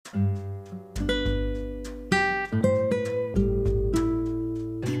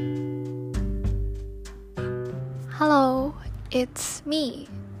it's me.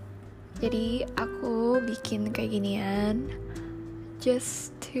 Jadi aku bikin kayak ginian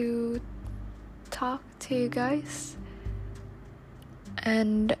just to talk to you guys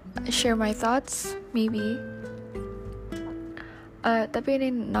and share my thoughts maybe. Tapi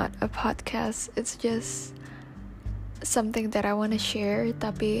ini not a podcast, it's just something that I want to share,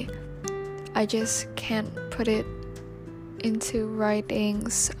 tapi I just can't put it into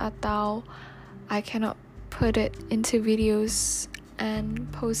writings atau I cannot put it into videos and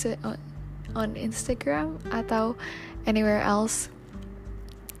post it on Instagram atau anywhere else.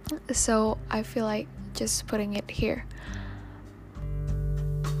 So I feel like just putting it here.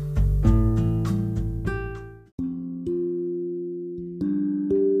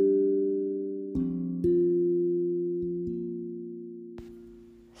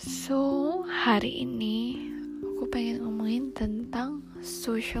 So hari ini aku pengen ngomongin tentang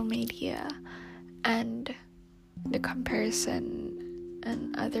social media and the comparison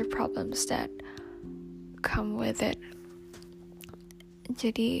and other problems that come with it.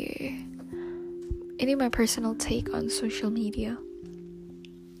 Jadi ini my personal take on social media.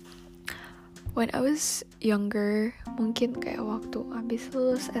 When I was younger, mungkin kayak waktu abis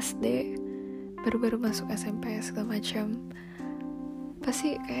lulus SD, baru-baru masuk SMP segala macam,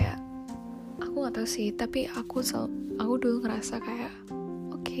 pasti kayak aku nggak tahu sih, tapi aku dulu ngerasa kayak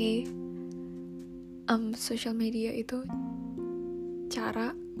okay, social media itu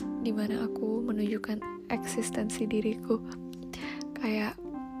cara dimana aku menunjukkan eksistensi diriku. Kayak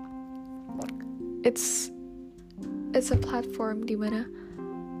it's a platform dimana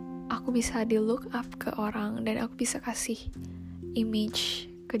aku bisa di look up ke orang dan aku bisa kasih image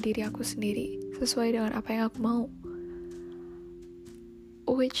ke diri aku sendiri sesuai dengan apa yang aku mau,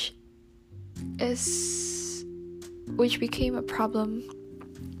 which became a problem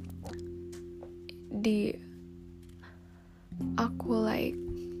di aku like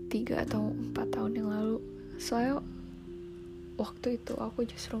 3 atau 4 tahun yang lalu. Soalnya waktu itu aku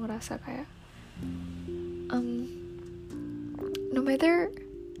justru ngerasa kayak no matter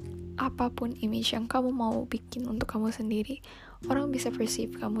apapun image yang kamu mau bikin untuk kamu sendiri, orang bisa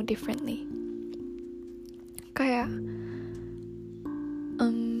perceive kamu differently. Kayak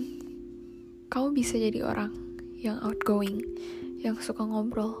kamu bisa jadi orang yang outgoing, yang suka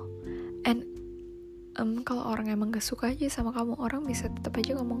ngobrol, and kalau orang emang gak suka aja sama kamu, orang bisa tetap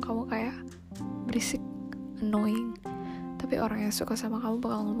aja ngomong kamu kayak berisik, annoying. Tapi orang yang suka sama kamu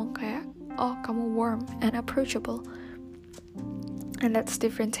bakal ngomong kayak, oh kamu warm and approachable. And that's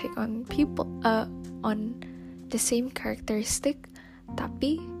different take on people, on the same characteristic,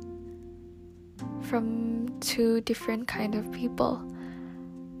 tapi from two different kind of people.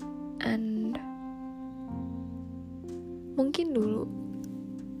 And mungkin dulu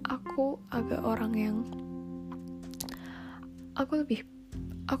aku agak orang yang aku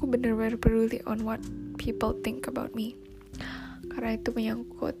benar-benar peduli on what people think about me, karena itu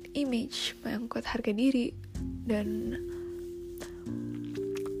menyangkut image, menyangkut harga diri, dan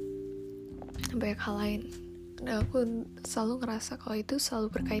banyak hal lain. Dan aku selalu ngerasa kalau itu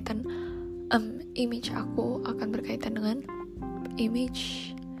selalu berkaitan, image aku akan berkaitan dengan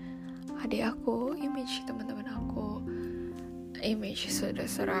image adik aku, image teman-teman aku, image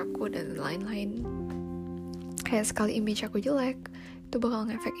saudara-saudara aku, dan lain-lain. Kayak sekali image aku jelek, itu bakal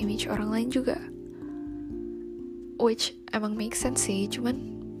ngefek image orang lain juga, which emang make sense sih,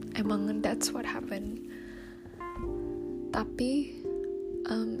 cuman emang that's what happened. Tapi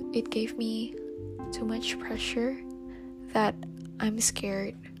it gave me too much pressure that I'm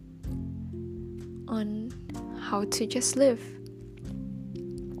scared on how to just live.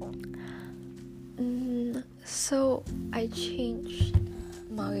 So I changed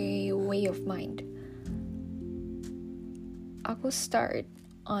my way of mind. Aku start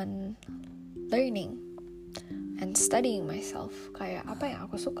on learning and studying myself, kayak apa yang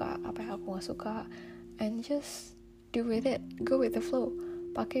aku suka, apa yang aku gak suka, and just do with it, go with the flow.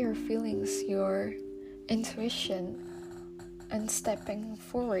 Pakai your feelings, your intuition, and stepping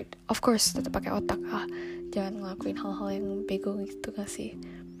forward. Of course, tetap pakai otak, jangan ngelakuin hal-hal yang bego gitu gak sih?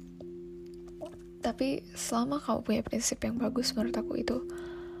 Tapi selama kamu punya prinsip yang bagus, menurut aku itu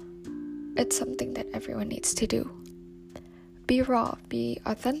it's something that everyone needs to do. Be raw, be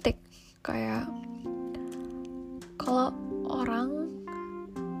authentic. Kayak kalau orang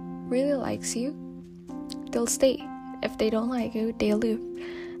really likes you, they'll stay. If they don't like you, they'll leave.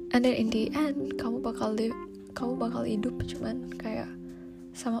 And then in the end, kamu bakal hidup cuman kayak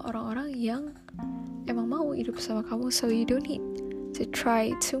sama orang-orang yang emang mau hidup sama kamu. So you don't need to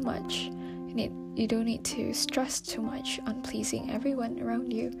try too much. You don't need to stress too much on pleasing everyone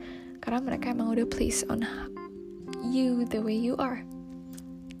around you, karena mereka emang udah please on you the way you are.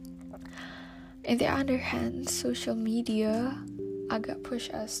 On the other hand, social media agak push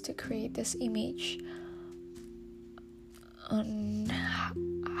us to create this image on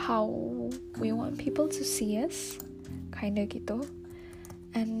how we want people to see us, kinda gitu.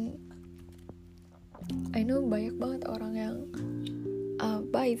 And I know banyak banget orang yang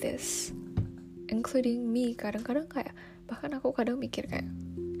buy this, including me. Kadang-kadang kayak, bahkan aku kadang mikir kayak,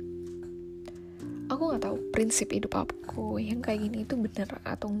 aku nggak tahu prinsip hidup aku yang kayak gini itu benar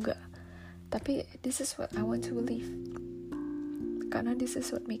atau enggak, tapi this is what I want to believe, karena this is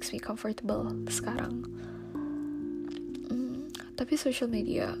what makes me comfortable sekarang. Tapi social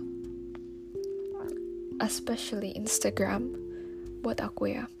media, especially Instagram, buat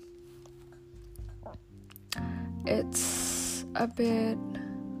aku ya, it's a bit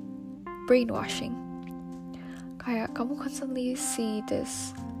brainwashing. Kayak kamu constantly see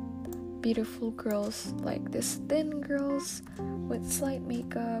this beautiful girls, like this thin girls with slight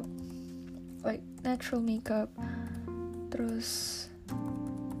makeup, like natural makeup, terus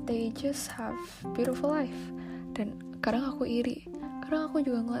they just have beautiful life. Dan kadang aku iri, kadang aku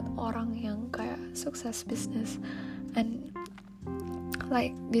juga ngeliat orang yang kayak sukses bisnis, and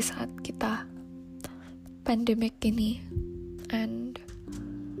like di saat kita pandemic gini, and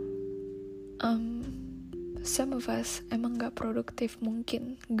some of us emang gak produktif,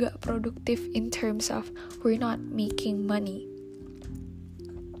 mungkin gak produktif in terms of we're not making money.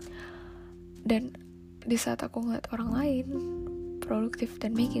 Dan di saat aku ngeliat orang lain produktif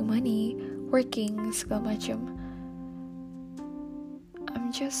dan making money, working segala macam,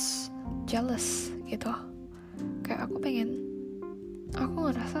 I'm just jealous gitu. Kayak aku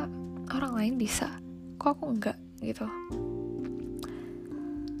ngerasa orang lain bisa, kok aku enggak gitu.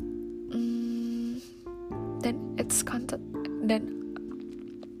 Dan it's constant, dan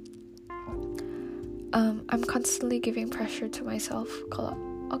I'm constantly giving pressure to myself kalau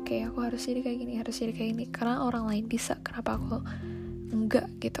okay, aku harus jadi kayak gini karena orang lain bisa, kenapa aku enggak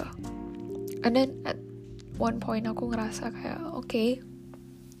gitu. And then at one point aku ngerasa kayak okay,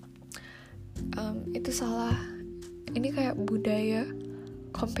 itu salah. Ini kayak budaya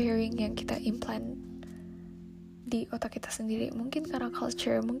comparing yang kita implant di otak kita sendiri. Mungkin karena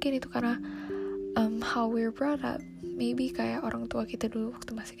culture, mungkin itu karena how we're brought up. Maybe kayak orang tua kita dulu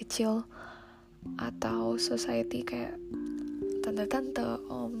waktu masih kecil, atau society kayak tante-tante,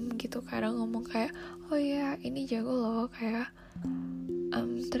 om gitu kadang ngomong kayak, oh ya ini jago loh, kayak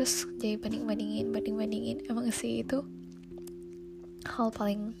terus jadi banding-bandingin. Emang sih itu hal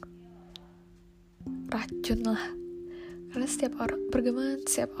paling racun lah, karena setiap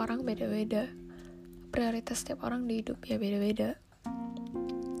orang beda-beda, prioritas setiap orang di hidup ya beda-beda.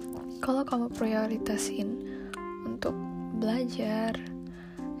 Kalau kamu prioritasin untuk belajar,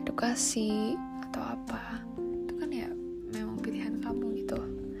 edukasi atau apa, itu kan ya memang pilihan kamu gitu.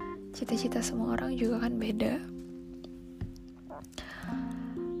 Cita-cita semua orang juga kan beda.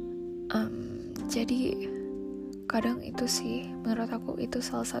 Jadi kadang itu sih menurut aku itu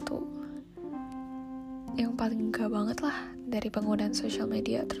salah satu yang paling gak banget lah dari penggunaan social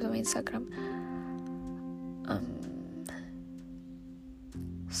media, terutama Instagram.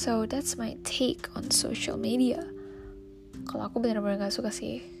 So that's my take on social media. Kalau aku benar-benar gak suka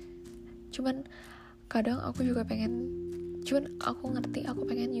sih. Cuman kadang aku juga pengen, aku ngerti aku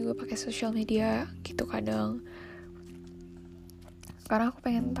pengen juga pakai social media gitu kadang. Karena aku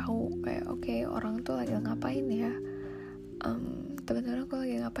pengen tahu kayak okay, orang tuh lagi ngapain ya, teman-teman aku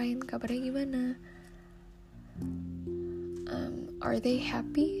lagi ngapain, kabarnya gimana, are they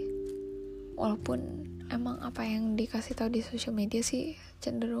happy? Walaupun emang apa yang dikasih tahu di social media sih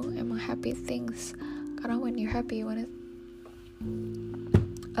cenderung emang happy things. Karena when you're happy,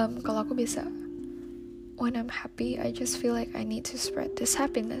 kalau aku bisa, when I'm happy, I just feel like I need to spread this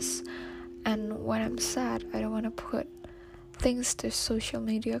happiness. And when I'm sad, I don't want to put things to social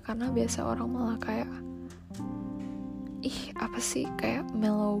media, karena biasa orang malah kayak, ih apa sih, kayak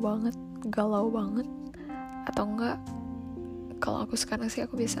mellow banget, galau banget. Atau enggak, kalau aku sekarang sih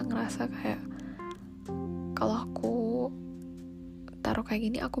aku bisa ngerasa kayak kalau aku taruh kayak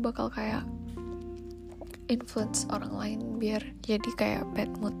gini, aku bakal kayak influence orang lain biar jadi kayak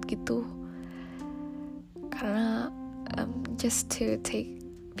bad mood gitu. Karena just to take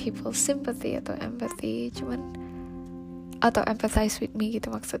people's sympathy atau empathy, atau empathize with me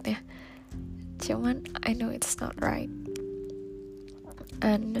gitu maksudnya. Cuman I know it's not right.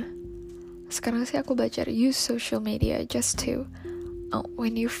 And sekarang sih aku belajar use social media just to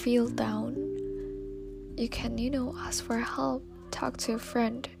when you feel down, you can ask for help, talk to a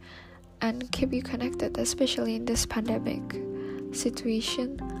friend, and keep you connected, especially in this pandemic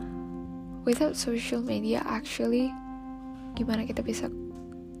situation. Without social media, actually gimana kita bisa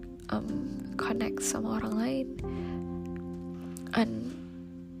connect sama orang lain, and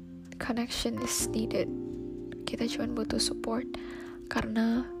connection is needed. Kita cuma butuh support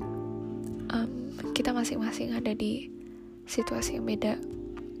karena kita masing-masing ada di situasi yang beda.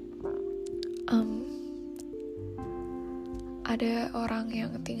 Ada orang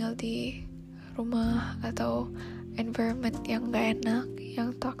yang tinggal di rumah atau environment yang gak enak,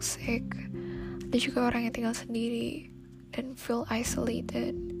 yang toxic. Ada juga orang yang tinggal sendiri dan feel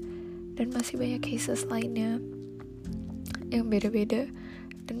isolated, dan masih banyak cases lainnya yang beda-beda.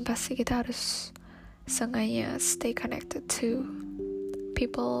 Dan pasti kita harus seenggaknya stay connected to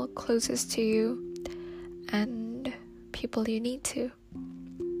people closest to you and people you need to.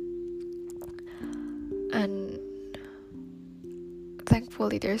 And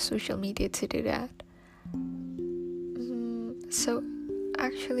thankfully there's social media to do that. So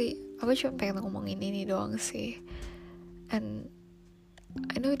actually aku cuma pengen ngomongin ini doang sih. And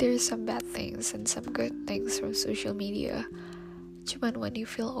I know there's some bad things and some good things from social media. Cuman when you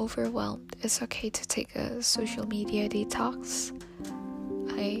feel overwhelmed, it's okay to take a social media detox.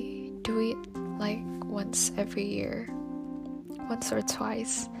 I do it like once every year, once or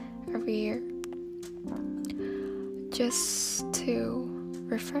twice every year, just to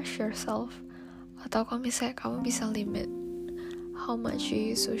refresh yourself. Atau kalau misalnya kamu bisa limit how much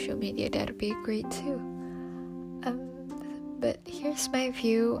you use social media, that'd be great too. But here's my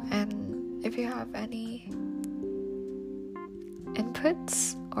view, and if you have any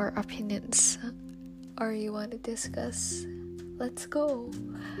inputs or opinions, or you want to discuss, let's go.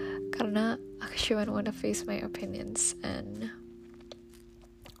 Karena aku cuma wanna face my opinions and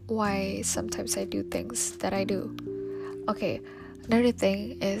why sometimes I do things that I do. Okay, another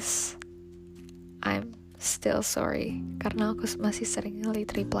thing is I'm still sorry karena aku masih sering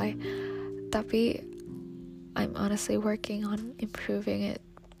late reply, tapi I'm honestly working on improving it.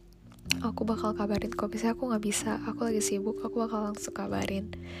 Aku bakal kabarin kok, misalnya aku gak bisa, aku lagi sibuk, aku bakal langsung kabarin.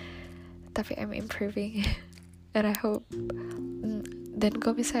 Tapi I'm improving and I hope. Dan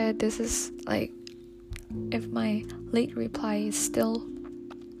kalau misalnya this is like, if my late reply is still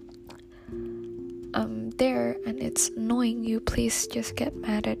there and it's annoying you, please just get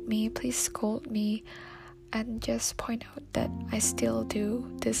mad at me, please scold me, and just point out that I still do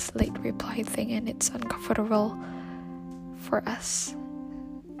this late reply thing and it's uncomfortable for us.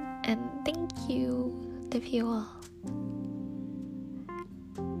 And thank you, love you all.